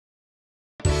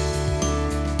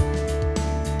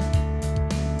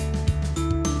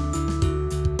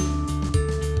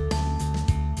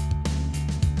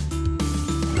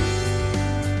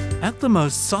At the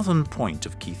most southern point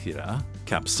of Kythera,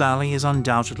 Kapsali is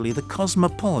undoubtedly the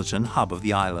cosmopolitan hub of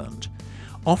the island,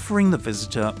 offering the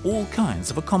visitor all kinds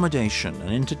of accommodation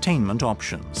and entertainment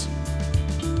options.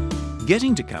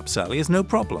 Getting to Kapsali is no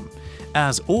problem,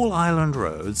 as all island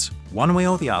roads, one way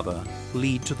or the other,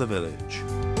 lead to the village.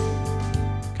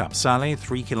 Kapsali,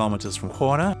 3 kilometers from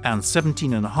Kythera and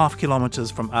 17.5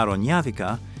 kilometers from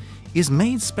Aronyavica, is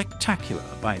made spectacular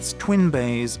by its twin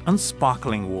bays and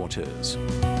sparkling waters.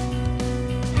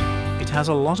 It has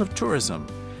a lot of tourism,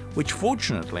 which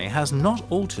fortunately has not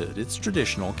altered its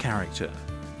traditional character.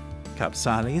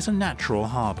 Kapsali is a natural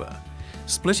harbour,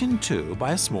 split in two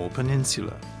by a small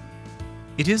peninsula.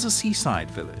 It is a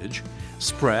seaside village,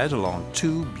 spread along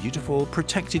two beautiful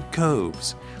protected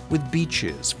coves with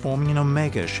beaches forming an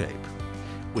omega shape,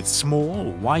 with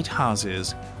small white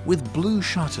houses with blue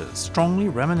shutters strongly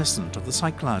reminiscent of the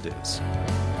Cyclades.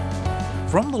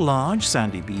 From the large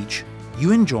sandy beach,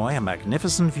 you enjoy a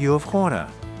magnificent view of Kythera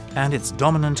and its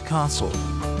dominant castle,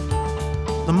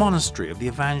 the monastery of the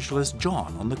evangelist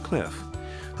John on the cliff,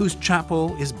 whose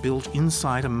chapel is built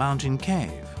inside a mountain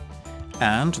cave,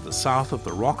 and to the south of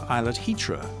the rock islet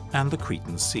Kythera and the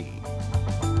Cretan Sea.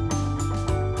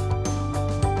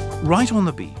 Right on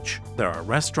the beach, there are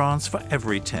restaurants for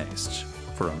every taste,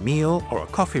 for a meal or a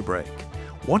coffee break,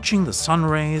 watching the sun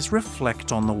rays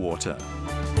reflect on the water.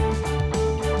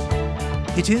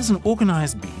 It is an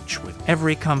organized beach with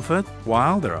every comfort,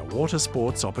 while there are water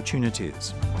sports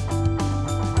opportunities.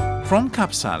 From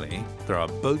Kapsali, there are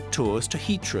boat tours to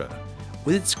Kythera,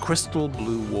 with its crystal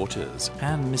blue waters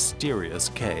and mysterious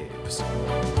caves.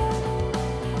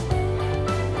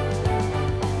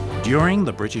 During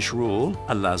the British rule,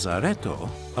 a lazaretto,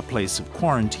 a place of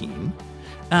quarantine,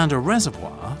 and a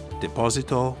reservoir,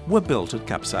 deposito, were built at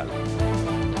Kapsali.